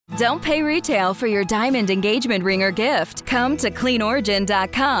Don't pay retail for your diamond engagement ring or gift. Come to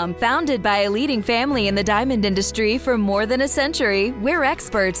CleanOrigin.com. Founded by a leading family in the diamond industry for more than a century, we're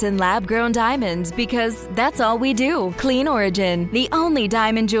experts in lab-grown diamonds because that's all we do. Clean Origin, the only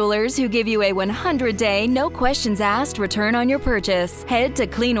diamond jewelers who give you a 100-day, no questions asked return on your purchase. Head to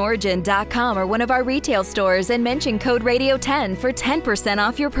CleanOrigin.com or one of our retail stores and mention code Radio10 for 10%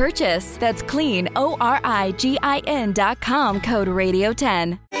 off your purchase. That's CleanOrigin.com, code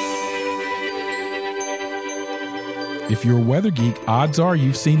Radio10. If you're a weather geek, odds are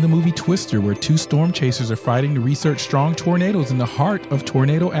you've seen the movie Twister, where two storm chasers are fighting to research strong tornadoes in the heart of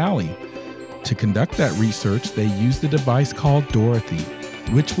Tornado Alley. To conduct that research, they used a device called Dorothy,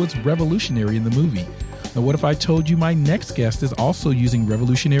 which was revolutionary in the movie. Now, what if I told you my next guest is also using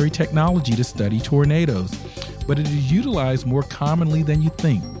revolutionary technology to study tornadoes, but it is utilized more commonly than you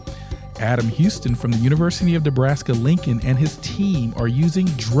think? Adam Houston from the University of Nebraska-Lincoln and his team are using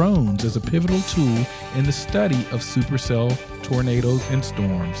drones as a pivotal tool in the study of supercell tornadoes and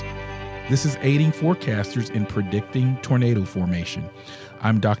storms. This is aiding forecasters in predicting tornado formation.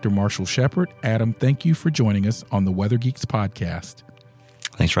 I'm Dr. Marshall Shepard. Adam, thank you for joining us on the Weather Geeks podcast.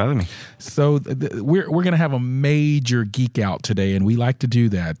 Thanks for having me. So we're going to have a major geek out today, and we like to do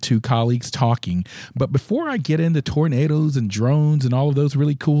that, two colleagues talking. But before I get into tornadoes and drones and all of those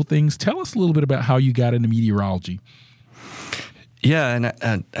really cool things, tell us a little bit about how you got into meteorology. Yeah,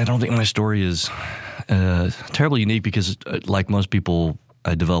 and I don't think my story is terribly unique because, like most people,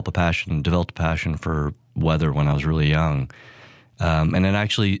 I developed a passion for weather when I was really young. And it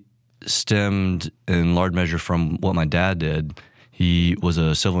actually stemmed in large measure from what my dad did. He was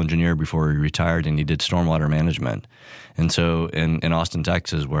a civil engineer before he retired, and he did stormwater management. And so in Austin,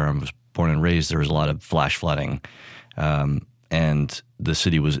 Texas, where I was born and raised, there was a lot of flash flooding. And the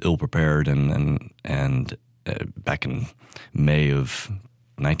city was ill-prepared, and back in May of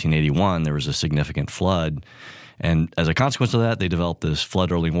 1981, there was a significant flood. And as a consequence of that, they developed this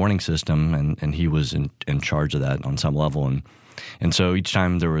flood early warning system, and he was in charge of that on some level. And so each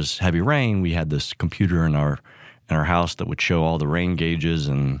time there was heavy rain, we had this computer in our house that would show all the rain gauges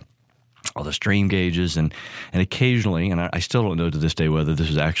and all the stream gauges, and occasionally, and I still don't know to this day whether this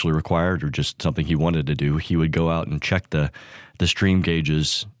was actually required or just something he wanted to do, he would go out and check the stream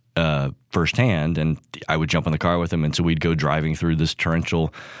gauges firsthand, and I would jump in the car with him, and so we'd go driving through this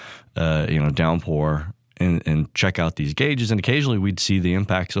torrential downpour and check out these gauges, and occasionally we'd see the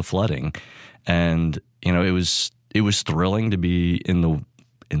impacts of flooding. And it was thrilling to be in the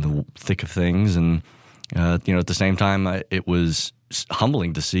thick of things, and at the same time, it was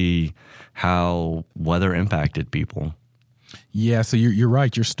humbling to see how weather impacted people. Yeah, so you're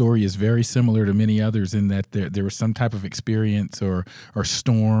right. Your story is very similar to many others in that there was some type of experience or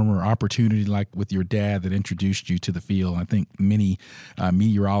storm or opportunity like with your dad that introduced you to the field. I think many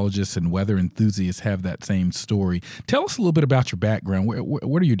meteorologists and weather enthusiasts have that same story. Tell us a little bit about your background.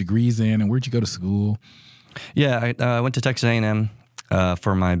 What are your degrees in, and where'd you go to school? Yeah, I went to Texas A&M.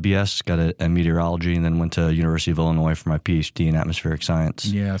 For my BS, got a meteorology, and then went to University of Illinois for my PhD in atmospheric science.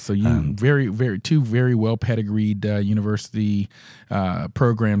 Yeah, so you two very well pedigreed university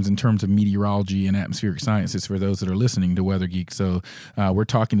programs in terms of meteorology and atmospheric sciences for those that are listening to Weather Geek. So we're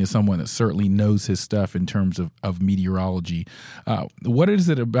talking to someone that certainly knows his stuff in terms of meteorology. What is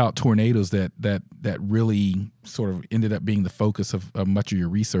it about tornadoes that really sort of ended up being the focus of much of your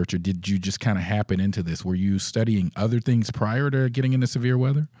research, or did you just kind of happen into this? Were you studying other things prior to getting into severe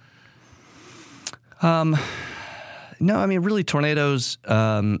weather? No, I mean, really tornadoes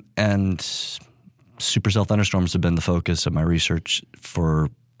and supercell thunderstorms have been the focus of my research for,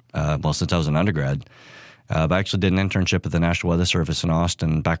 since I was an undergrad. I actually did an internship at the National Weather Service in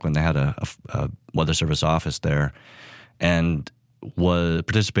Austin back when they had a Weather Service office there, and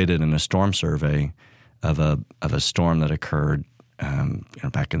participated in a storm survey of a storm that occurred,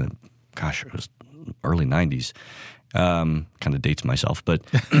 back in it was early 90s. Kind of dates myself, but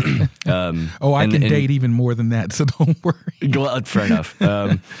I can date even more than that, so don't worry. Well, fair enough.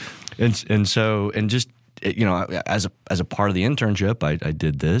 As a part of the internship, I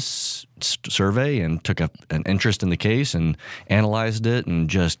did this survey and took an interest in the case and analyzed it and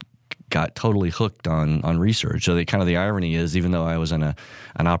just got totally hooked on research. So the irony is, even though I was in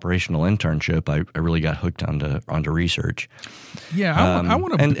an operational internship, I really got hooked onto research. Yeah, I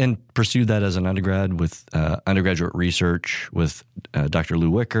want to and pursued that as an undergrad with undergraduate research with Dr. Lou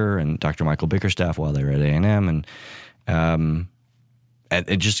Wicker and Dr. Michael Bickerstaff while they were at A&M, and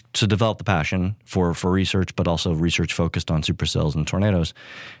just to develop the passion for research, but also research focused on supercells and tornadoes.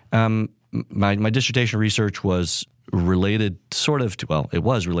 My dissertation research was related it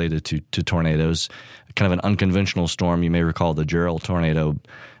was related to tornadoes, kind of an unconventional storm. You may recall the Gerald tornado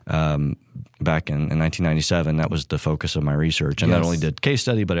back in 1997. That was the focus of my research. And not only did case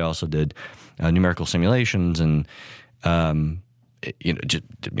study, but I also did numerical simulations. And,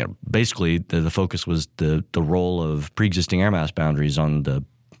 basically the focus was the role of pre-existing air mass boundaries on the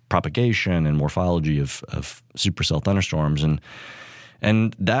propagation and morphology of supercell thunderstorms.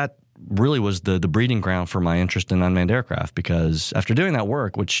 And that really was the breeding ground for my interest in unmanned aircraft, because after doing that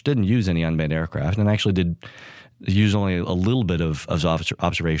work, which didn't use any unmanned aircraft and actually did use only a little bit of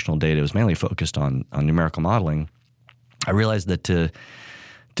observational data, it was mainly focused on numerical modeling, I realized that to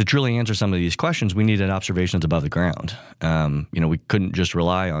truly answer some of these questions, we needed observations above the ground. We couldn't just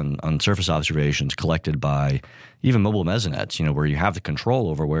rely on surface observations collected by even mobile mesonets, where you have the control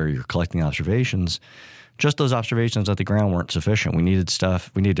over where you're collecting observations. Just those observations at the ground weren't sufficient. We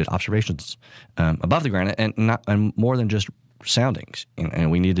needed observations above the ground, and more than just soundings. And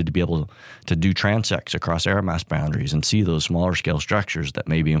we needed to be able to do transects across air mass boundaries and see those smaller scale structures that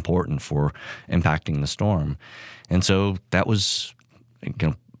may be important for impacting the storm. And so that was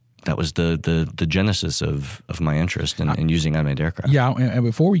the genesis of my interest in using unmanned aircraft. Yeah, and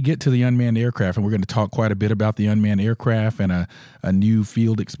before we get to the unmanned aircraft, and we're going to talk quite a bit about the unmanned aircraft and a new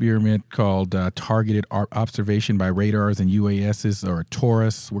field experiment called Targeted Observation by Radars and UASs, or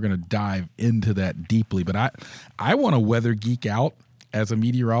TORUS. We're going to dive into that deeply. But I want to weather geek out as a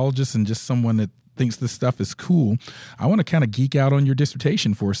meteorologist and just someone that thinks this stuff is cool. I want to kind of geek out on your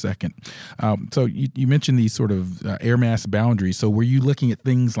dissertation for a second. So you mentioned these sort of air mass boundaries. So were you looking at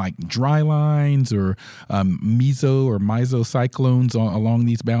things like dry lines or mesocyclones along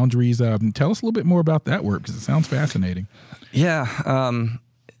these boundaries? Tell us a little bit more about that work, because it sounds fascinating. Yeah.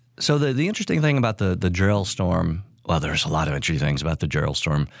 So the interesting thing about the Gerald storm, well, there's a lot of interesting things about the Gerald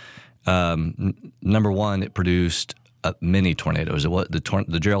storm. Number one, it produced many tornadoes.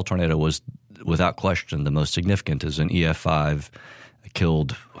 The Gerald tornado was, without question, the most significant. Is an EF5,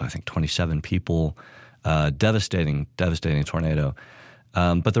 killed, I think, 27 people. Devastating tornado.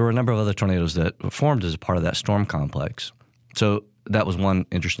 But there were a number of other tornadoes that formed as a part of that storm complex. So that was one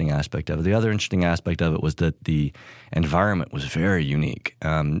interesting aspect of it. The other interesting aspect of it was that the environment was very unique.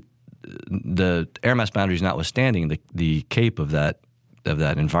 The air mass boundaries notwithstanding, the cape of that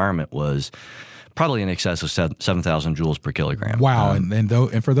environment was probably in excess of 7,000 joules per kilogram. Wow.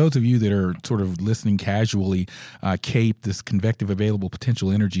 And for those of you that are sort of listening casually, CAPE, this convective available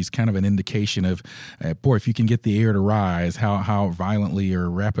potential energy, is kind of an indication of, if you can get the air to rise, how violently or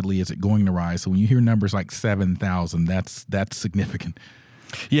rapidly is it going to rise? So when you hear numbers like 7,000, that's significant.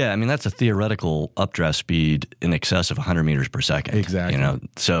 Yeah, I mean, that's a theoretical updraft speed in excess of 100 meters per second. Exactly.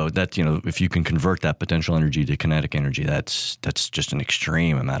 So that, if you can convert that potential energy to kinetic energy, that's just an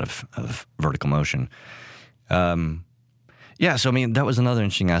extreme amount of vertical motion. So I mean, that was another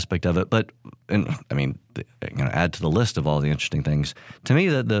interesting aspect of it. But, add to the list of all the interesting things. To me,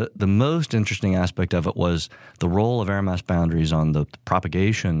 the most interesting aspect of it was the role of air mass boundaries on the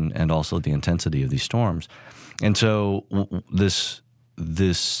propagation and also the intensity of these storms. And so this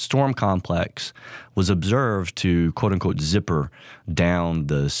storm complex was observed to, quote unquote, zipper down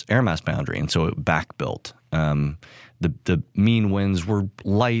this air mass boundary, and so it backbuilt. The mean winds were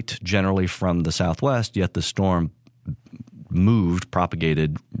light generally from the southwest, yet the storm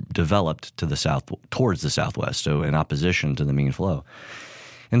propagated, developed to the south, towards the southwest, so in opposition to the mean flow.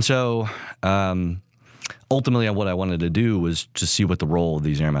 And so ultimately, what I wanted to do was to see what the role of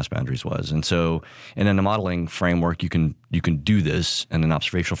these air mass boundaries was. And so in a modeling framework, you can do this. In an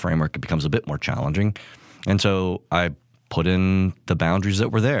observational framework, it becomes a bit more challenging. And so I put in the boundaries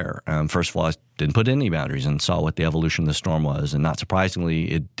that were there. First of all, I didn't put in any boundaries and saw what the evolution of the storm was. And not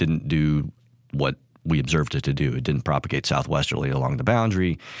surprisingly, it didn't do what we observed it to do. It didn't propagate southwesterly along the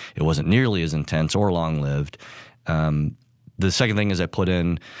boundary. It wasn't nearly as intense or long-lived. The second thing is I put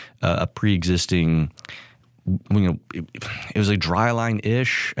in a pre-existing, it was a dry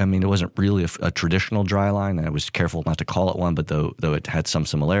line-ish. I mean, it wasn't really a traditional dry line. I was careful not to call it one, but though it had some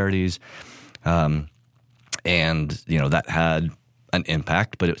similarities. And, that had an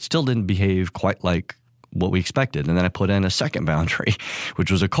impact, but it still didn't behave quite like what we expected. And then I put in a second boundary,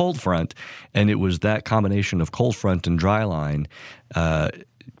 which was a cold front. And it was that combination of cold front and dry line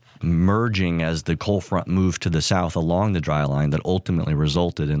merging as the cold front moved to the south along the dry line that ultimately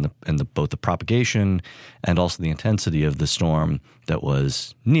resulted in both the propagation and also the intensity of the storm that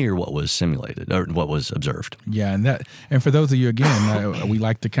was near what was simulated or what was observed. Yeah, and for those of you, again, we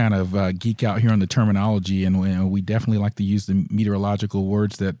like to kind of geek out here on the terminology, and we definitely like to use the meteorological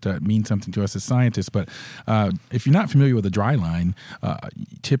words that mean something to us as scientists. But if you're not familiar with the dry line,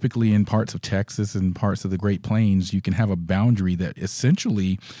 typically in parts of Texas and parts of the Great Plains, you can have a boundary that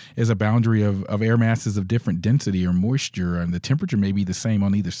essentially is a boundary of air masses of different density or moisture, and the temperature may be the same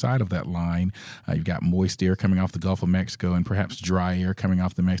on either side of that line. You've got moist air coming off the Gulf of Mexico and perhaps dry air coming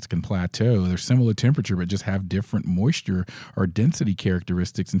off the Mexican plateau. They're similar temperature, but just have different moisture or density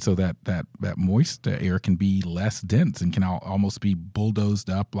characteristics, and so that moist air can be less dense and can almost be bulldozed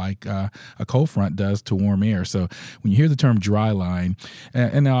up like a cold front does to warm air. So when you hear the term dry line,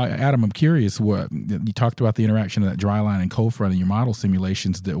 and now, Adam, I'm curious, what you talked about the interaction of that dry line and cold front in your model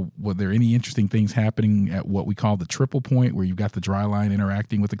simulations. Were there any interesting things happening at what we call the triple point, where you've got the dry line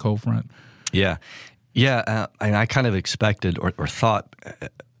interacting with the cold front? Yeah. And I kind of expected or thought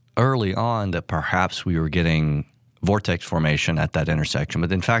early on that perhaps we were getting vortex formation at that intersection,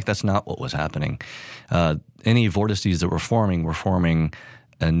 but in fact, that's not what was happening. Any vortices that were forming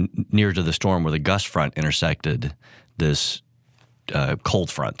near to the storm where the gust front intersected this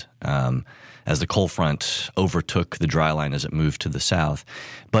cold front, as the cold front overtook the dry line as it moved to the south.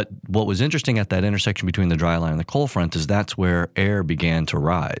 But what was interesting at that intersection between the dry line and the cold front is that's where air began to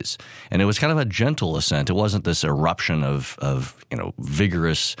rise. And it was kind of a gentle ascent. It wasn't this eruption of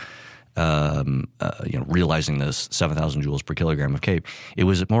vigorous, realizing this 7,000 joules per kilogram of CAPE. It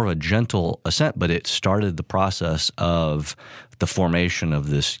was more of a gentle ascent, but it started the process of the formation of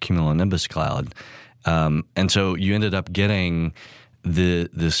this cumulonimbus cloud. And so you ended up getting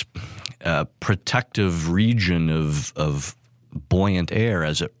this protective region of buoyant air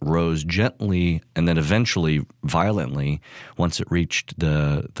as it rose gently and then eventually violently once it reached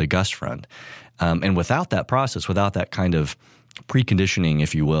the gust front. And without that process, without that kind of preconditioning,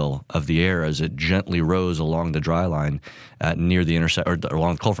 if you will, of the air as it gently rose along the dry line near the or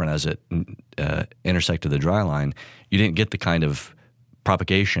along the cold front as it intersected the dry line, you didn't get the kind of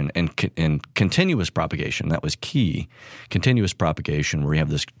propagation and continuous propagation. That was key. Continuous propagation, where you have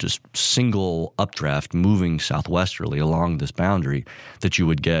this just single updraft moving southwesterly along this boundary that you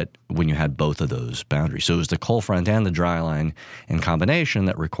would get when you had both of those boundaries. So it was the cold front and the dry line in combination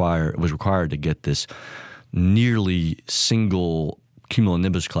that was required to get this nearly single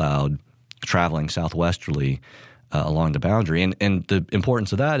cumulonimbus cloud traveling southwesterly along the boundary. And the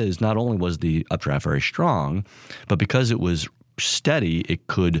importance of that is not only was the updraft very strong, but because it was steady, it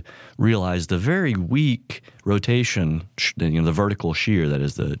could realize the very weak rotation, the vertical shear, that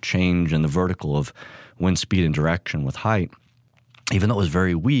is the change in the vertical of wind speed and direction with height. Even though it was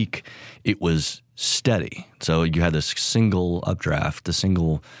very weak, it was steady. So you had this single updraft, the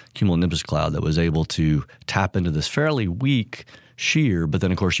single cumulonimbus cloud that was able to tap into this fairly weak shear, but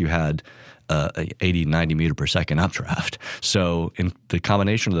then of course you had 80, 90 meter per second updraft. So the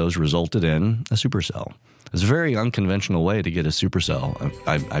combination of those resulted in a supercell. It's a very unconventional way to get a supercell.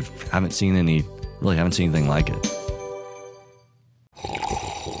 I haven't seen anything like it.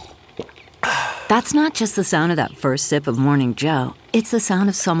 That's not just the sound of that first sip of Morning Joe. It's the sound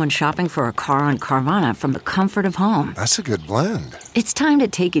of someone shopping for a car on Carvana from the comfort of home. That's a good blend. It's time to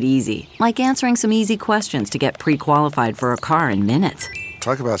take it easy, like answering some easy questions to get pre-qualified for a car in minutes.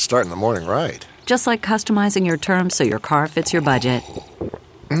 Talk about starting the morning right. Just like customizing your terms so your car fits your budget.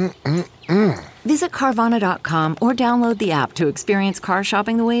 Visit Carvana.com or download the app to experience car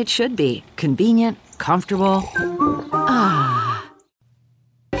shopping the way it should be. Convenient, comfortable.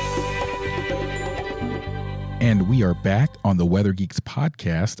 And we are back on the Weather Geeks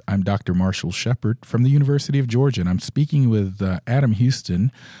podcast. I'm Dr. Marshall Shepard from the University of Georgia, and I'm speaking with Adam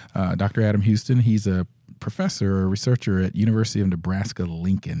Houston. Dr. Adam Houston, he's a professor or researcher at University of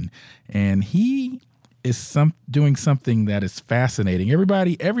Nebraska-Lincoln, and he is doing something that is fascinating.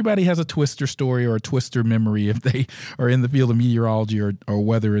 Everybody has a Twister story or a Twister memory if they are in the field of meteorology or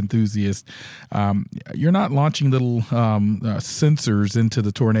weather enthusiasts. You're not launching little sensors into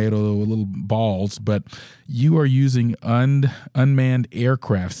the tornado, little balls, but you are using unmanned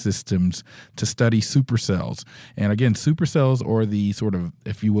aircraft systems to study supercells. And again, supercells are the sort of,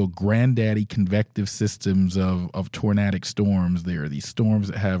 if you will, granddaddy convective systems of tornadic storms. They are these storms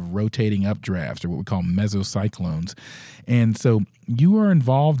that have rotating updrafts, or what we call mesocyclones. And so you are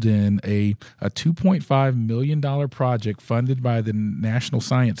involved in a $2.5 million project funded by the National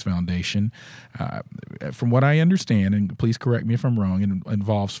Science Foundation. From what I understand, and please correct me if I'm wrong, it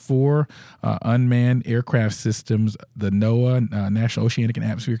involves 4 unmanned aircraft systems, the NOAA, National Oceanic and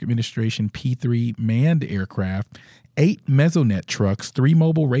Atmospheric Administration P-3 manned aircraft, 8 Mesonet trucks, 3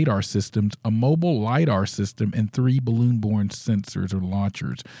 mobile radar systems, a mobile LiDAR system, and 3 balloon-borne sensors or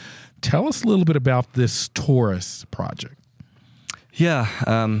launchers. Tell us a little bit about this Taurus project. Yeah,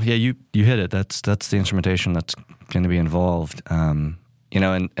 you hit it. That's the instrumentation that's going to be involved. And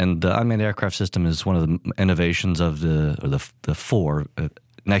the unmanned aircraft system is one of the innovations of the 4.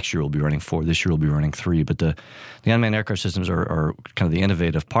 Next year we'll be running 4. This year we'll be running 3. But the unmanned aircraft systems are kind of the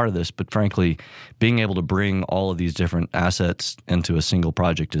innovative part of this. But frankly, being able to bring all of these different assets into a single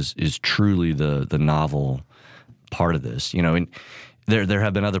project is truly the novel part of this. And there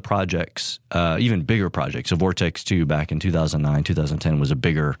have been other projects, even bigger projects. So Vortex 2 back in 2009, 2010 was a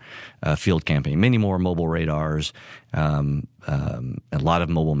bigger field campaign. Many more mobile radars, a lot of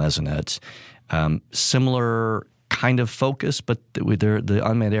mobile mesonets. Similar kind of focus, but the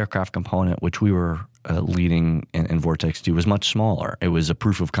unmanned aircraft component, which we were leading in Vortex 2, was much smaller. It was a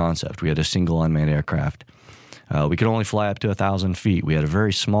proof of concept. We had a single unmanned aircraft. We could only fly up to 1,000 feet. We had a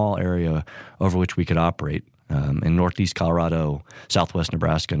very small area over which we could operate. In northeast Colorado, southwest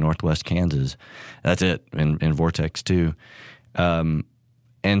Nebraska, northwest Kansas. That's it in Vortex 2. And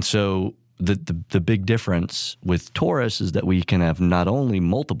so the big difference with Taurus is that we can have not only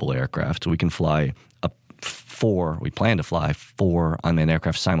multiple aircraft, so we can fly up 4, we plan to fly 4 unmanned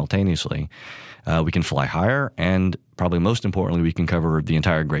aircraft simultaneously. We can fly higher, and probably most importantly, we can cover the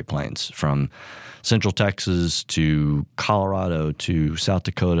entire Great Plains from Central Texas to Colorado to South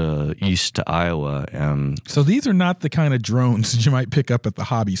Dakota, east to Iowa. So these are not the kind of drones that you might pick up at the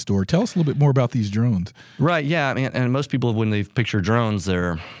hobby store. Tell us a little bit more about these drones. Right, yeah. I mean, and most people, when they picture drones,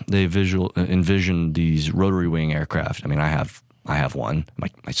 they envision these rotary wing aircraft. I mean, I have one.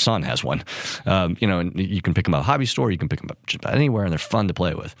 My son has one. And you can pick them up at a hobby store. You can pick them up just about anywhere, and they're fun to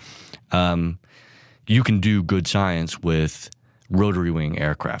play with. You can do good science with rotary wing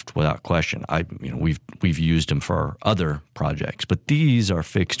aircraft without question. We've used them for other projects, but these are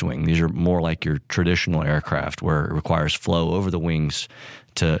fixed wing. These are more like your traditional aircraft where it requires flow over the wings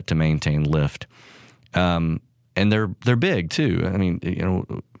to maintain lift. And they're big too. I mean,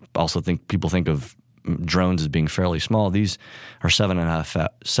 also people think of drones as being fairly small. These are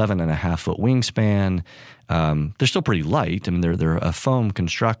 7.5 foot wingspan. They're still pretty light. I mean, they're a foam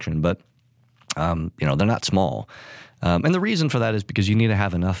construction, but they're not small. And the reason for that is because you need to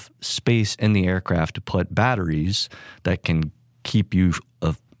have enough space in the aircraft to put batteries that can keep you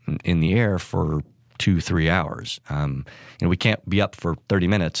in the air for 2-3 hours. We can't be up for 30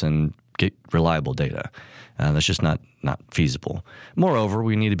 minutes and get reliable data. That's just not feasible. Moreover,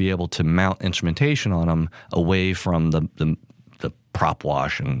 we need to be able to mount instrumentation on them away from the prop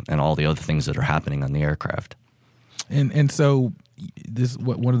wash and all the other things that are happening on the aircraft. And so this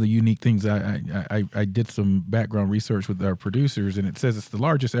one of the unique things. I did some background research with our producers, and it says it's the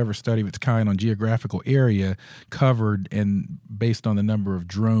largest ever study of its kind on geographical area covered and based on the number of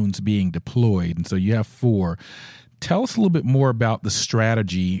drones being deployed. And so you have 4. Tell us a little bit more about the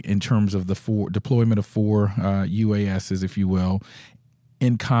strategy in terms of the deployment of 4 UASs, if you will,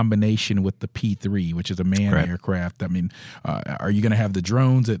 in combination with the P-3, which is a manned aircraft. I mean, are you going to have the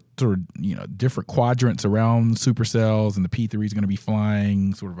drones at sort of, different quadrants around supercells, and the P-3 is going to be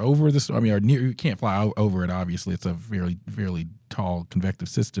flying sort of over the, you can't fly over it, obviously. It's a fairly tall convective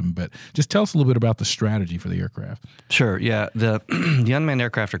system, but just tell us a little bit about the strategy for the aircraft. Sure, yeah. The unmanned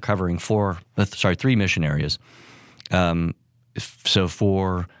aircraft are covering 3 mission areas. So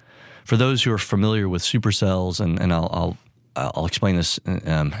for those who are familiar with supercells, and I'll explain this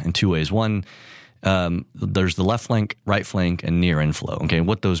in 2 ways. One, there's the left flank, right flank, and near inflow. Okay,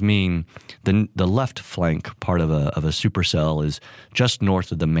 what those mean? The left flank part of a supercell is just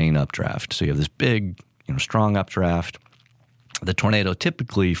north of the main updraft. So you have this big, strong updraft. The tornado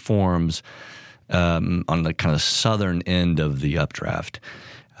typically forms on the kind of southern end of the updraft.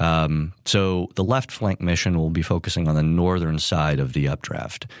 So the left flank mission will be focusing on the northern side of the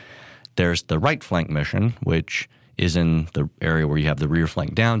updraft. There's the right flank mission, which is in the area where you have the rear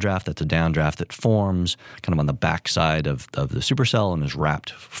flank downdraft. That's a downdraft that forms kind of on the backside of the supercell and is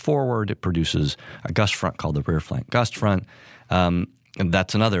wrapped forward. It produces a gust front called the rear flank gust front. And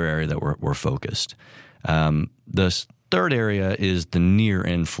that's another area that we're focused. The third area is the near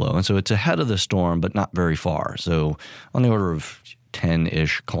inflow. And so it's ahead of the storm, but not very far. So on the order of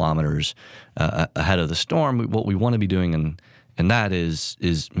 10-ish kilometers ahead of the storm, what we want to be doing And that is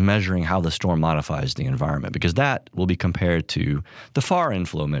measuring how the storm modifies the environment, because that will be compared to the FAR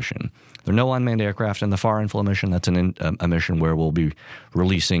inflow mission. There are no unmanned aircraft in the FAR inflow mission. That's a mission where we'll be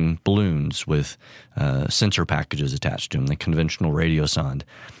releasing balloons with sensor packages attached to them, the conventional radiosonde.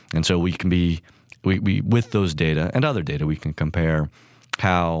 And so we can be with those data and other data, we can compare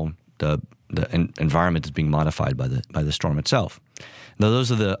how the environment is being modified by the storm itself. Now,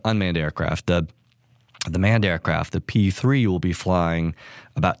 those are the unmanned aircraft. The manned aircraft, the P-3, will be flying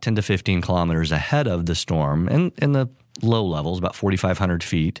about 10 to 15 kilometers ahead of the storm in the low levels, about 4,500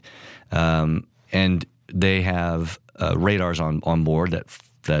 feet. And they have radars on board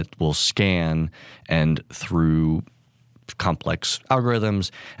that will scan and through complex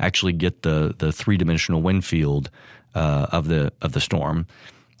algorithms actually get the three-dimensional wind field of the storm.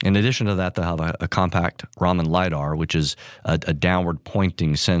 In addition to that, they'll have a compact Raman LiDAR, which is a downward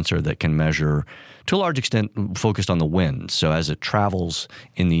pointing sensor that can measure, to a large extent, focused on the wind. So as it travels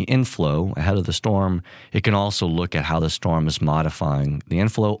in the inflow ahead of the storm, it can also look at how the storm is modifying the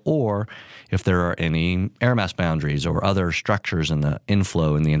inflow, or if there are any air mass boundaries or other structures in the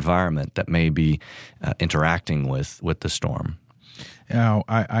inflow in the environment that may be interacting with the storm. Now,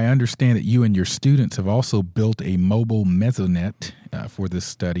 I understand that you and your students have also built a mobile mesonet for this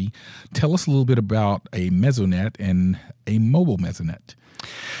study. Tell us a little bit about a mesonet and a mobile mesonet.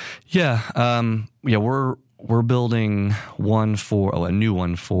 We're building a new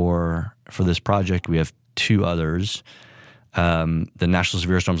one for this project. We have two others. The National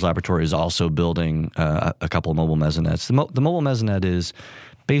Severe Storms Laboratory is also building a couple of mobile mesonets. The mobile mesonet is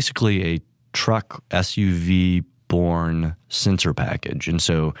basically a truck SUV borne sensor package. And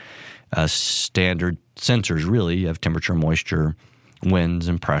so standard sensors, really, you have temperature, moisture, winds,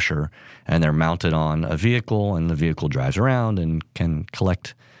 and pressure, and they're mounted on a vehicle, and the vehicle drives around and can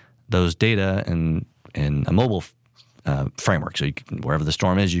collect those data in a mobile framework. So wherever the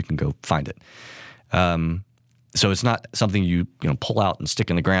storm is, you can go find it. So it's not something you pull out and stick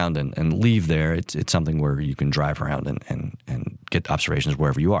in the ground and leave there. It's something where you can drive around and get observations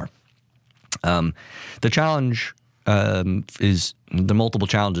wherever you are. The challenge is the multiple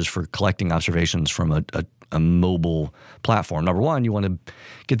challenges for collecting observations from a mobile platform. Number one, you want to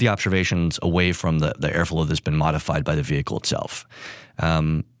get the observations away from the airflow that's been modified by the vehicle itself.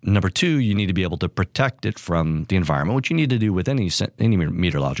 Number two, you need to be able to protect it from the environment, which you need to do with any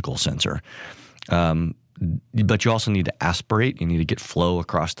meteorological sensor. But you also need to aspirate. You need to get flow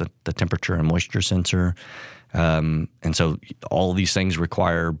across the temperature and moisture sensor. And so all of these things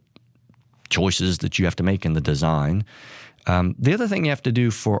require choices that you have to make in the design. The other thing you have to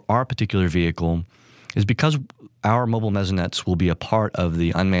do for our particular vehicle is, because our mobile mesonets will be a part of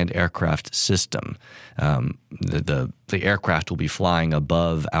the unmanned aircraft system. The aircraft will be flying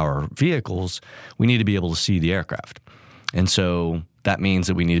above our vehicles. We need to be able to see the aircraft. And so that means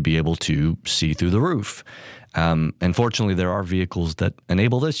that we need to be able to see through the roof. And fortunately, there are vehicles that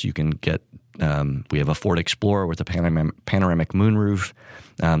enable this. You can get we have a Ford Explorer with a panoramic moonroof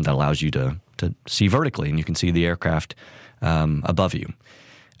that allows you to see vertically, and you can see the aircraft above you.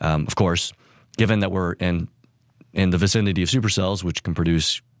 Of course, given that we're in the vicinity of supercells, which can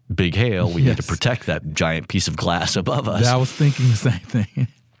produce big hail, we need to protect that giant piece of glass above us. I was thinking the same thing.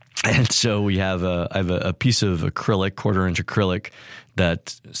 And so we have a piece of acrylic, quarter-inch acrylic,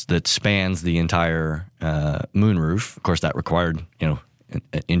 that spans the entire moonroof. Of course, that required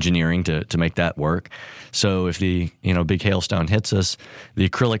engineering to make that work. So if the big hailstone hits us, the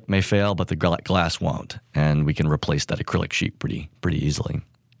acrylic may fail, but the glass won't, and we can replace that acrylic sheet pretty easily.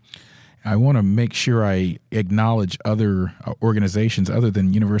 I want to make sure I acknowledge other organizations other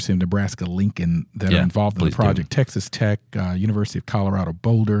than University of Nebraska-Lincoln that are involved in the project. Texas Tech, University of Colorado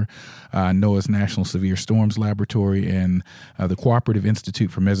Boulder, NOAA's National Severe Storms Laboratory, and the Cooperative Institute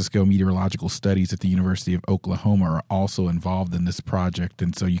for Mesoscale Meteorological Studies at the University of Oklahoma are also involved in this project.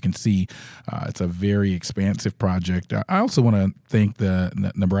 And so you can see it's a very expansive project. I also want to thank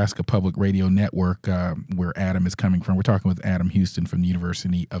the Nebraska Public Radio Network, where Adam is coming from. We're talking with Adam Houston from the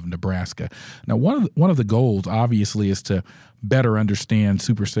University of Nebraska. Now, one of the goals, obviously, is to better understand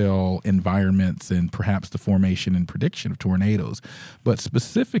supercell environments and perhaps the formation and prediction of tornadoes. But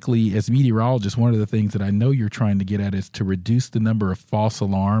specifically, as meteorologists, one of the things that I know you're trying to get at is to reduce the number of false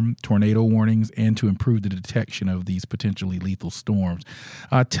alarm tornado warnings and to improve the detection of these potentially lethal storms.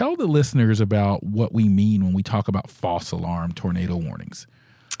 Tell the listeners about what we mean when we talk about false alarm tornado warnings.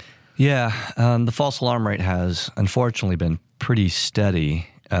 Yeah, the false alarm rate has unfortunately been pretty steady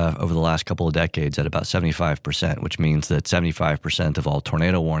over the last couple of decades at about 75%, which means that 75% of all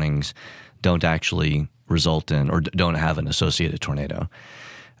tornado warnings don't actually result in or don't have an associated tornado.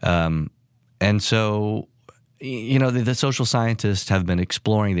 And so the social scientists have been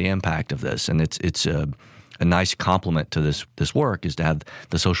exploring the impact of this, and it's a nice complement to this work is to have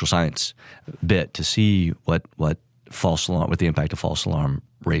the social science bit to see what the impact of false alarm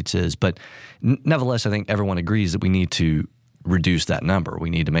rates is. But nevertheless, I think everyone agrees that we need to reduce that number. We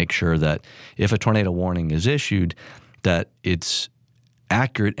need to make sure that if a tornado warning is issued, that it's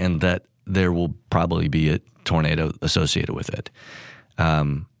accurate and that there will probably be a tornado associated with it.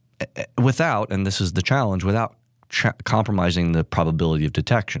 Without, and this is the challenge, without compromising the probability of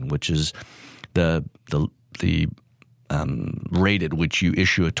detection, which is the rate at which you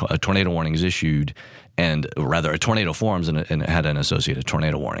issue a tornado warning is issued, and rather a tornado forms and it had an associated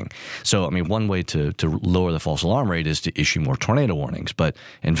tornado warning. So, one way to lower the false alarm rate is to issue more tornado warnings, but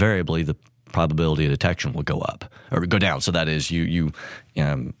invariably the probability of detection will go up or go down. So that is you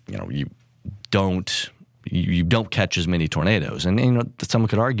don't catch as many tornadoes, and someone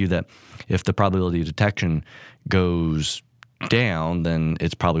could argue that if the probability of detection goes down, then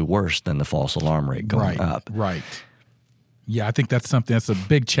it's probably worse than the false alarm rate going up. Right. Yeah, I think that's a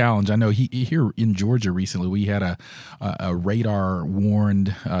big challenge. I know here in Georgia recently we had a radar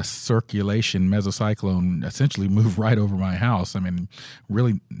warned circulation mesocyclone essentially move right over my house.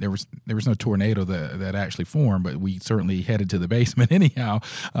 Really there was no tornado that actually formed, but we certainly headed to the basement anyhow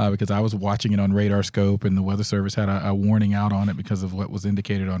because I was watching it on radar scope, and the Weather Service had a warning out on it because of what was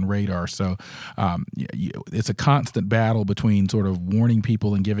indicated on radar. So it's a constant battle between sort of warning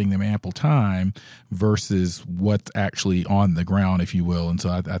people and giving them ample time versus what's actually on the ground, if you will. And so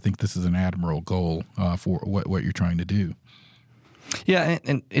I think this is an admirable goal for what you're trying to do. Yeah,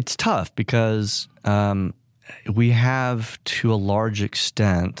 and it's tough because we have, to a large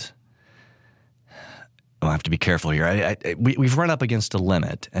extent, I have to be careful here. We've run up against a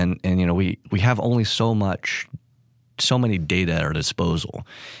limit, and we have only so many data at our disposal.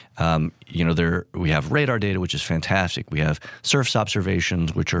 We have radar data, which is fantastic. We have surface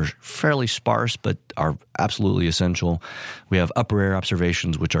observations, which are fairly sparse but are absolutely essential. We have upper air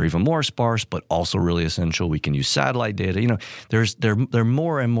observations, which are even more sparse but also really essential. We can use satellite data. There are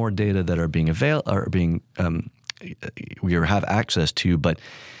more and more data that are we have access to, but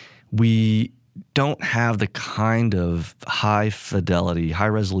we don't have the kind of high fidelity, high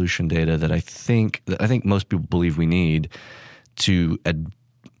resolution data that I think most people believe we need to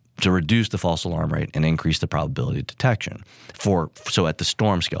reduce the false alarm rate and increase the probability of detection. So at the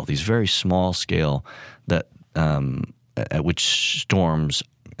storm scale, these very small scale that at which storms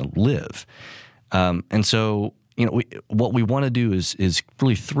live, and so what we want to do is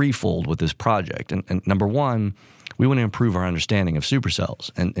really threefold with this project. And number one, we want to improve our understanding of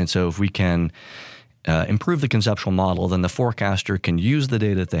supercells. And so if we can improve the conceptual model, then the forecaster can use the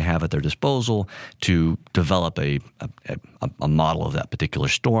data that they have at their disposal to develop a model of that particular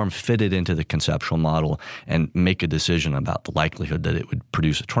storm, fit it into the conceptual model, and make a decision about the likelihood that it would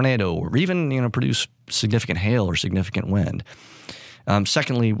produce a tornado or even produce significant hail or significant wind.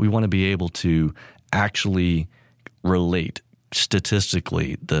 Secondly, we want to be able to actually relate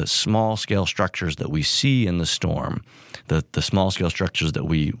statistically the small-scale structures that we see in the storm, the small-scale structures that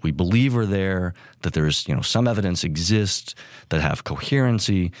we believe are there, that there's some evidence exists that have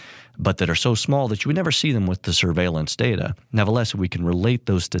coherency, but that are so small that you would never see them with the surveillance data. Nevertheless, if we can relate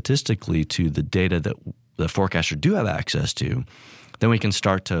those statistically to the data that the forecasters do have access to, then we can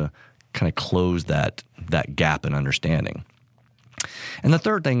start to kind of close that gap in understanding. And the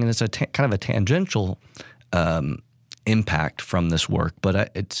third thing, and it's kind of a tangential impact from this work,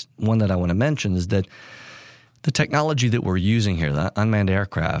 but it's one that I want to mention, is that the technology that we're using here, the unmanned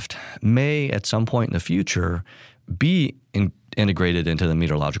aircraft, may at some point in the future be integrated into the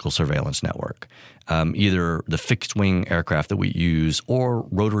meteorological surveillance network. Either the fixed-wing aircraft that we use or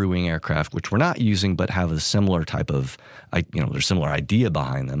rotary-wing aircraft, which we're not using but have a similar type of, there's a similar idea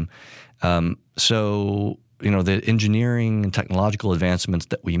behind them. So the engineering and technological advancements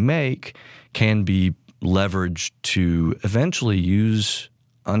that we make can be leveraged to eventually use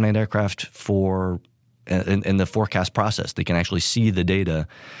unmanned aircraft in the forecast process. They can actually see the data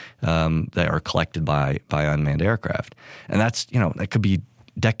that are collected by unmanned aircraft, and that's that could be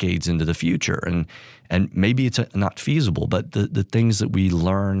decades into the future, and maybe it's not feasible. But the things that we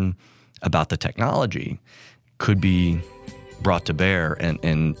learn about the technology could be brought to bear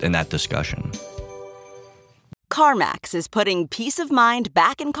in that discussion. CarMax is putting peace of mind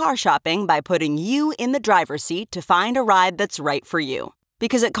back in car shopping by putting you in the driver's seat to find a ride that's right for you.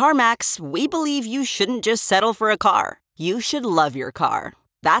 Because at CarMax, we believe you shouldn't just settle for a car. You should love your car.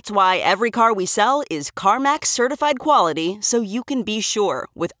 That's why every car we sell is CarMax certified quality, so you can be sure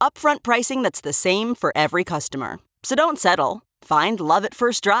with upfront pricing that's the same for every customer. So don't settle. Find love at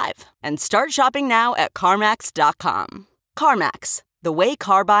first drive and start shopping now at CarMax.com. CarMax, the way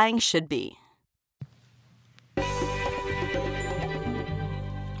car buying should be.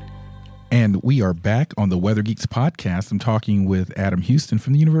 And we are back on the Weather Geeks podcast. I'm talking with Adam Houston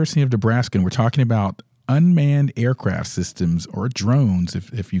from the University of Nebraska, and we're talking about unmanned aircraft systems, or drones,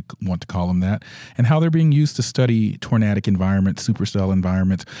 if you want to call them that, and how they're being used to study tornadic environments, supercell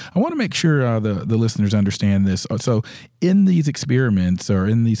environments. I want to make sure the listeners understand this. So in these experiments or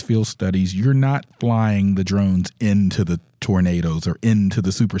in these field studies, you're not flying the drones into the tornadoes or into the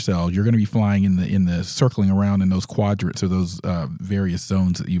supercell. You're going to be flying in the circling around in those quadrants or those various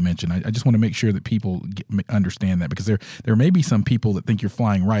zones that you mentioned. I just want to make sure that people understand that, because there may be some people that think you're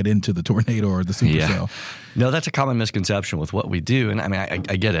flying right into the tornado or the supercell. Yeah. No, that's a common misconception with what we do, and I mean,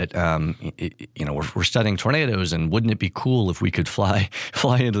 I get it. We're studying tornadoes, and wouldn't it be cool if we could fly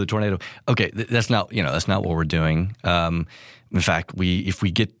into the tornado? Okay, that's not what we're doing. In fact,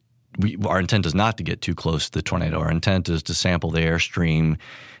 our intent is not to get too close to the tornado. Our intent is to sample the airstream,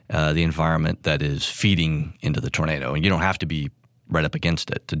 the environment that is feeding into the tornado, and you don't have to be right up against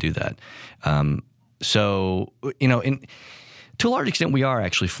it to do that. To a large extent, we are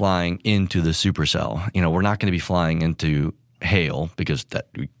actually flying into the supercell. We're not going to be flying into hail, because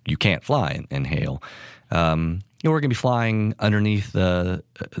you can't fly in hail. We're going to be flying underneath the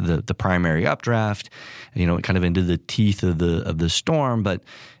primary updraft, kind of into the teeth of the storm, but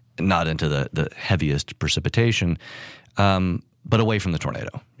not into the heaviest precipitation, but away from the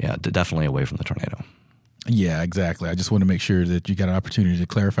tornado. Yeah, definitely away from the tornado. Yeah, exactly. I just want to make sure that you got an opportunity to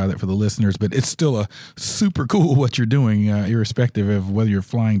clarify that for the listeners, but it's still a super cool what you're doing, irrespective of whether you're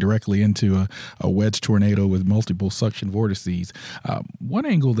flying directly into a wedge tornado with multiple suction vortices. One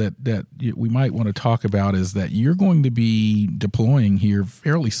angle that we might want to talk about is that you're going to be deploying here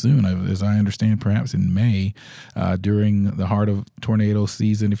fairly soon, as I understand, perhaps in May, during the heart of tornado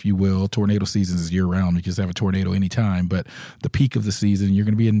season, if you will. Tornado season is year-round. You just have a tornado anytime, but the peak of the season, you're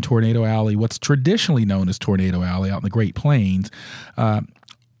going to be in Tornado Alley, what's traditionally known as Tornado Alley out in the Great Plains.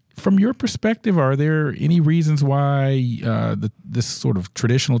 From your perspective, are there any reasons why this sort of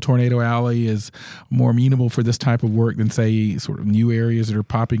traditional Tornado Alley is more amenable for this type of work than, say, sort of new areas that are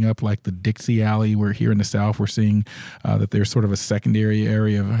popping up like the Dixie Alley, where here in the South we're seeing that there's sort of a secondary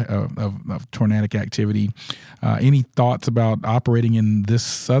area of tornadic activity? Any thoughts about operating in this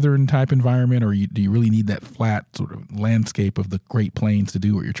southern type environment, or do you really need that flat sort of landscape of the Great Plains to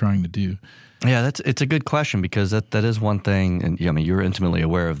do what you're trying to do? Yeah, it's a good question, because that is one thing, and you're intimately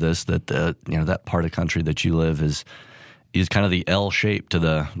aware of this, that that part of the country that you live is kind of the L shape to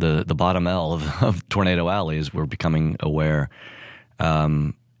the bottom L of Tornado Alley, as we're becoming aware.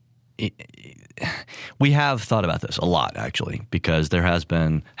 We have thought about this a lot, actually, because there have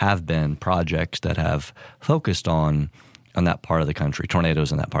been projects that have focused on that part of the country,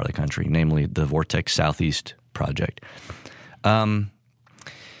 tornadoes in that part of the country, namely the Vortex Southeast project.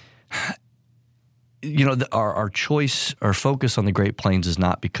 Our choice, our focus on the Great Plains is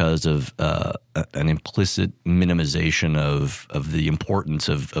not because of an implicit minimization of the importance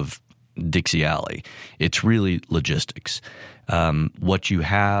of Dixie Alley. It's really logistics. What you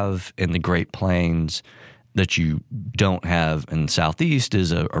have in the Great Plains that you don't have in the Southeast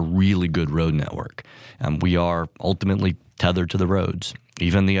is a really good road network. We are ultimately tethered to the roads.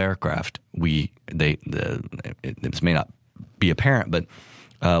 Even the aircraft, this may not be apparent, but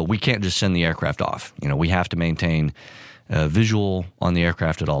we can't just send the aircraft off. We have to maintain visual on the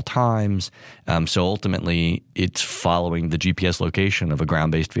aircraft at all times. So ultimately, it's following the GPS location of a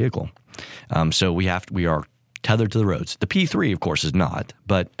ground-based vehicle. So we are tethered to the roads. The P3, of course, is not,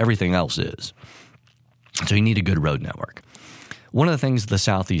 but everything else is. So you need a good road network. One of the things the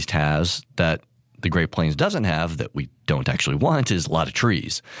Southeast has that the Great Plains doesn't have, that we don't actually want, is a lot of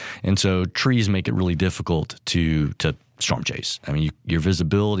trees. And so trees make it really difficult to storm chase. I mean, your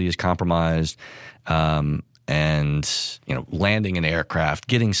visibility is compromised, and landing an aircraft,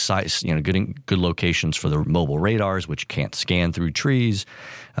 getting sites, getting good locations for the mobile radars, which can't scan through trees.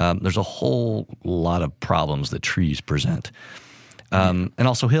 There's a whole lot of problems that trees present, and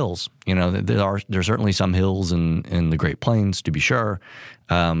also hills. There's certainly some hills in the Great Plains, to be sure,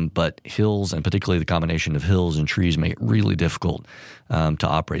 but hills, and particularly the combination of hills and trees, make it really difficult to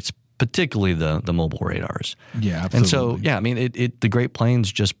operate, particularly the mobile radars. Yeah, absolutely. And so, the Great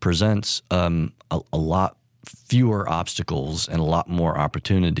Plains just presents a lot fewer obstacles and a lot more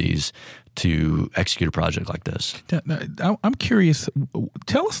opportunities to execute a project like this. I'm curious,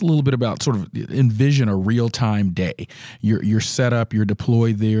 tell us a little bit about sort of envision a real-time day. You're set up, you're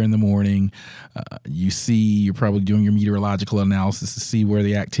deployed there in the morning. You're probably doing your meteorological analysis to see where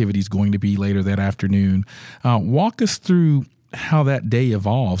the activity is going to be later that afternoon. Walk us through how that day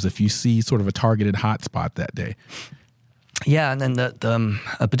evolves if you see sort of a targeted hotspot that day. Yeah, and then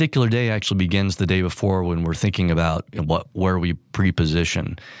a particular day actually begins the day before when we're thinking about where we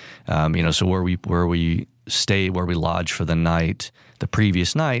pre-position. So where we stay, where we lodge for the night, the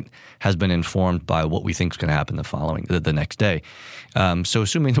previous night has been informed by what we think is going to happen the next day. So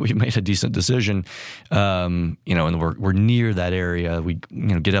assuming that we've made a decent decision, and we're near that area, we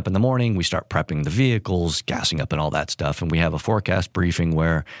get up in the morning, we start prepping the vehicles, gassing up, and all that stuff, and we have a forecast briefing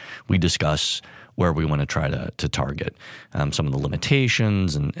where we discuss where we want to try to target, some of the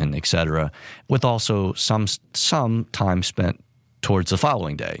limitations and et cetera, with also some time spent towards the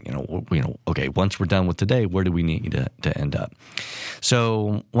following day. Okay, once we're done with today, where do we need to end up?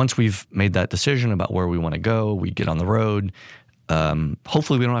 So once we've made that decision about where we want to go, we get on the road.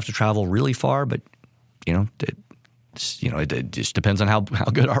 Hopefully we don't have to travel really far, but it just depends on how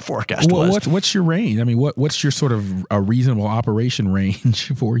good our forecast was. What's your range? I mean, what's your sort of a reasonable operation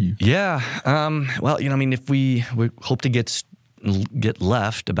range for you? Yeah. If we hope to get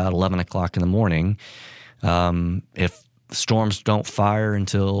left about 11 o'clock in the morning, if storms don't fire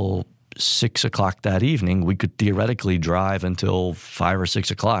until 6 o'clock that evening, we could theoretically drive until 5 or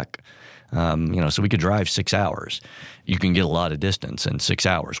 6 o'clock. So we could drive 6 hours. You can get a lot of distance in 6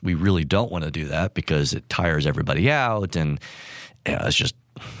 hours. We really don't want to do that because it tires everybody out, and it's just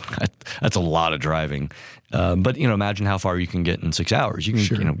that's a lot of driving. But imagine how far you can get in 6 hours. You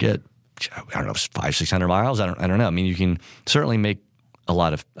can get 500-600 miles. I don't know. I mean, you can certainly make a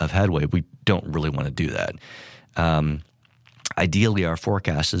lot of headway. We don't really want to do that. Ideally, our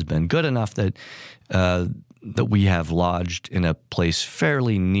forecast has been good enough that we have lodged in a place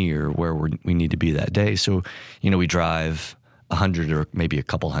fairly near where we need to be that day. So, we drive 100 or maybe a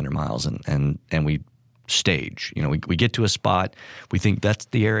couple hundred miles and we stage. We get to a spot, we think that's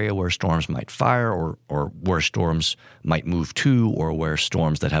the area where storms might fire or where storms might move to, or where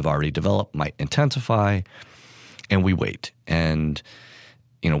storms that have already developed might intensify, and we wait. And,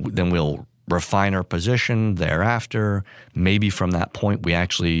 then we'll refine our position thereafter. Maybe from that point we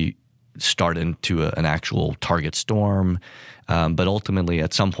actually start into an actual target storm. But ultimately,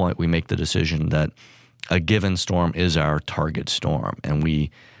 at some point, we make the decision that a given storm is our target storm, and we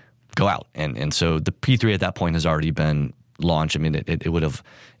go out. And so the P3 at that point has already been launched. I mean, it would have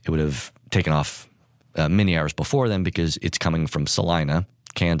taken off many hours before then because it's coming from Salina,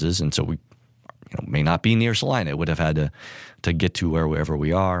 Kansas, and so we may not be near Salina. It would have had to get to wherever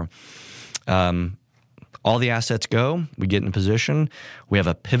we are. All the assets go. We get in position. We have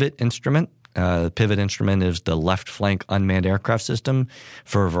a pivot instrument. The pivot instrument is the left flank unmanned aircraft system.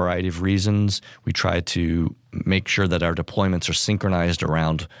 For a variety of reasons, we try to make sure that our deployments are synchronized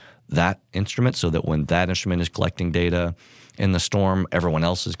around that instrument so that when that instrument is collecting data in the storm, everyone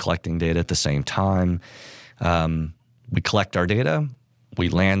else is collecting data at the same time. We collect our data. We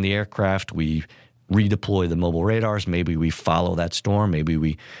land the aircraft. We redeploy the mobile radars. Maybe we follow that storm. Maybe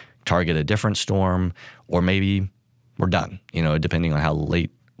we target a different storm, or maybe we're done, depending on how late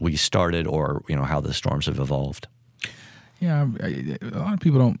we started or, how the storms have evolved. Yeah, a lot of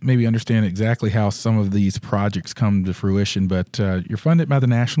people don't maybe understand exactly how some of these projects come to fruition, but you're funded by the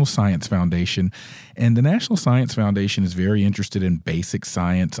National Science Foundation, and the National Science Foundation is very interested in basic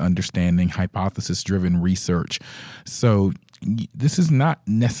science understanding, hypothesis-driven research. So this is not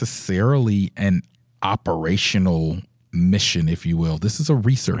necessarily an operational mission, if you will. This is a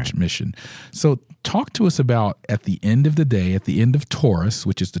research mission. So talk to us about, at the end of the day, at the end of TORUS,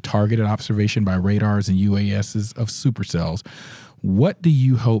 which is the targeted observation by radars and UASs of supercells, what do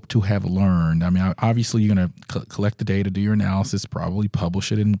you hope to have learned? I mean, obviously you're going to collect the data, do your analysis, probably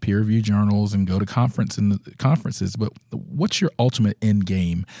publish it in peer-reviewed journals and go to conferences, but what's your ultimate end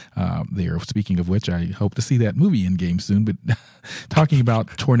game there? Speaking of which, I hope to see that movie Endgame soon, but talking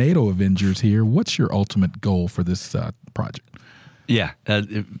about Tornado Avengers here, what's your ultimate goal for this project? Yeah,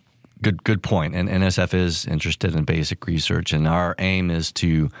 good point. And NSF is interested in basic research, and our aim is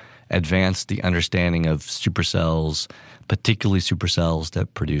to advance the understanding of supercells, particularly supercells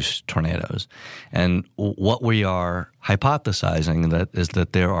that produce tornadoes. And what we are hypothesizing is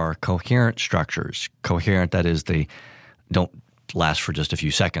that there are coherent structures. Coherent, that is, they don't last for just a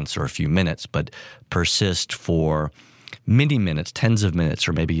few seconds or a few minutes, but persist for many minutes, tens of minutes,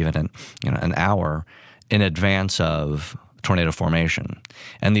 or maybe even an hour in advance of tornado formation.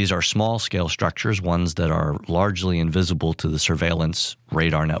 And these are small-scale structures, ones that are largely invisible to the surveillance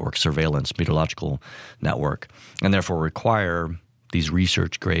radar network, surveillance meteorological network, and therefore require these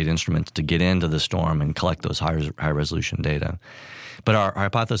research-grade instruments to get into the storm and collect those high-resolution data. But our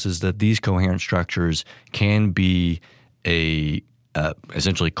hypothesis is that these coherent structures can be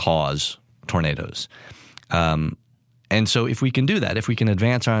essentially cause tornadoes. And so if we can do that, if we can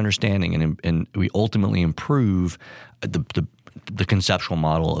advance our understanding and we ultimately improve the conceptual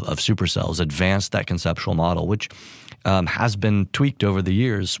model of supercells, advance that conceptual model, which has been tweaked over the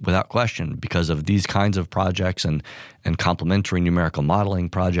years without question because of these kinds of projects and complementary numerical modeling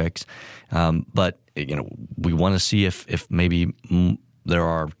projects. But we want to see if maybe there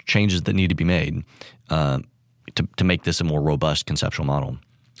are changes that need to be made to make this a more robust conceptual model.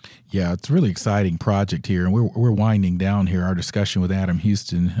 Yeah, it's a really exciting project here, and we're winding down here our discussion with Adam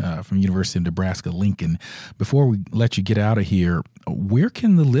Houston from University of Nebraska-Lincoln. Before we let you get out of here, where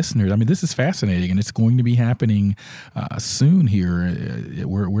can the listeners? I mean, this is fascinating, and it's going to be happening soon here.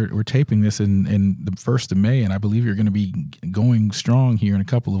 We're taping this in the 1st of May, and I believe you're going to be going strong here in a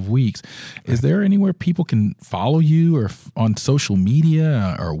couple of weeks. Is there anywhere people can follow you, or on social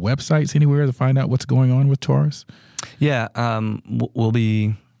media or websites anywhere to find out what's going on with Torus? Yeah,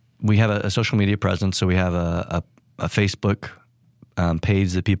 we have a social media presence, so we have a Facebook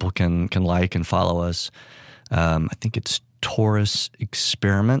page that people can like and follow us. I think it's Torus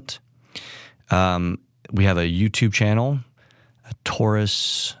Experiment. We have a YouTube channel,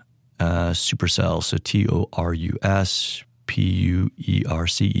 Torus Supercell, so Torus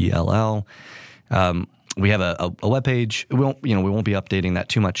Puercell. We have a webpage. We won't be updating that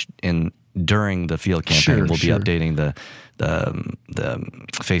too much during the field campaign. We'll be updating the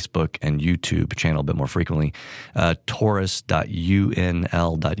Facebook and YouTube channel a bit more frequently.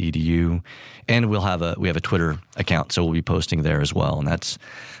 Torus.unl.edu, and we have a Twitter account, so we'll be posting there as well. And I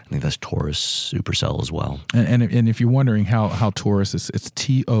think that's Torus Supercell as well. And if you're wondering how Torus is, it's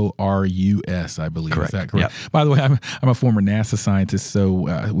Torus, I believe. Correct. Is that correct? Yep. By the way, I'm a former NASA scientist,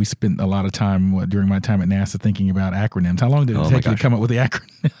 so we spent a lot of time during my time at NASA thinking about acronyms. How long did it take you to come up with the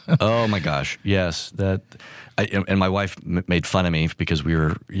acronym? Oh my gosh, yes. And my wife made fun of me because we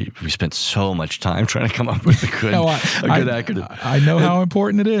spent so much time trying to come up with a good acronym. I know how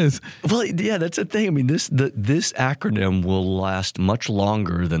important it is. Well, yeah, that's the thing. I mean, this acronym will last much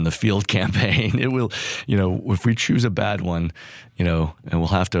longer than the field campaign. It will, if we choose a bad one, and we'll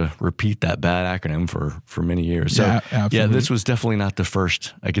have to repeat that bad acronym for many years. So, yeah, this was definitely not the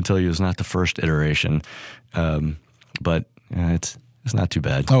first. I can tell you, it was not the first iteration, but it's not too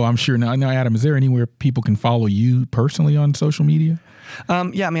bad. Oh, I'm sure. Now, Adam, is there anywhere people can follow you personally on social media?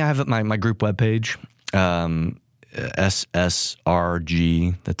 Yeah, I mean, I have my group webpage,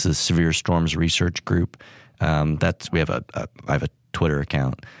 SSRG. That's a Severe Storms Research Group. I have a Twitter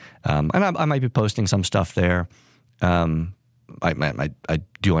account, and I might be posting some stuff there. I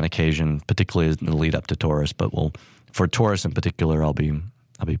do on occasion, particularly in the lead up to Torus. But for Torus in particular, I'll be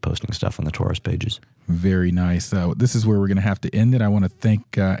posting stuff on the Torus pages. Very nice. This is where we're going to have to end it. I want to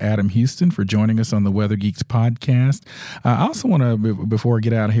thank Adam Houston for joining us on the Weather Geeks podcast. I also want to, before I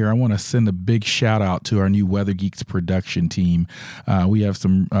get out of here, I want to send a big shout out to our new Weather Geeks production team. We have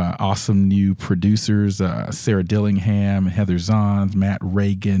some awesome new producers, Sarah Dillingham, Heather Zahns, Matt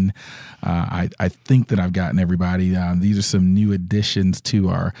Reagan. I think that I've gotten everybody. These are some new additions to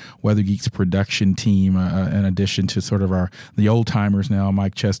our Weather Geeks production team, in addition to sort of the old timers now,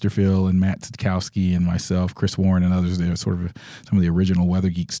 Mike Chesterfield and Matt Zitkowski and myself, Chris Warren, and others. They're sort of some of the original Weather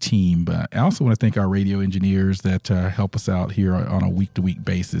Geeks team. But I also want to thank our radio engineers that help us out here on a week-to-week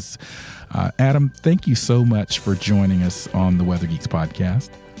basis. Adam, thank you so much for joining us on the Weather Geeks podcast.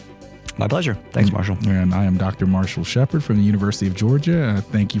 My pleasure. Thanks, Marshall. And I am Dr. Marshall Shepard from the University of Georgia.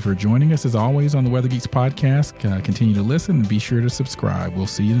 Thank you for joining us, as always, on the Weather Geeks podcast. Continue to listen and be sure to subscribe. We'll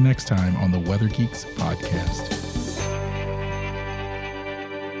see you the next time on the Weather Geeks podcast.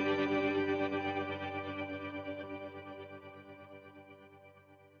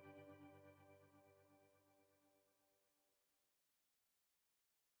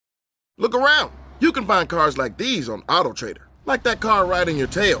 Look around. You can find cars like these on AutoTrader, like that car riding your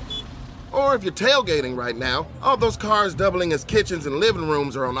tail. Or if you're tailgating right now, all those cars doubling as kitchens and living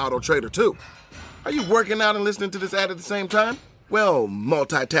rooms are on AutoTrader too. Are you working out and listening to this ad at the same time? Well,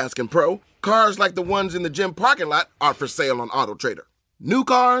 multitasking pro, cars like the ones in the gym parking lot are for sale on AutoTrader. New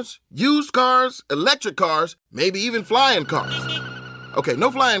cars, used cars, electric cars, maybe even flying cars. Okay, no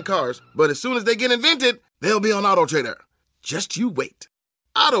flying cars, but as soon as they get invented, they'll be on AutoTrader. Just you wait.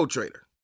 AutoTrader.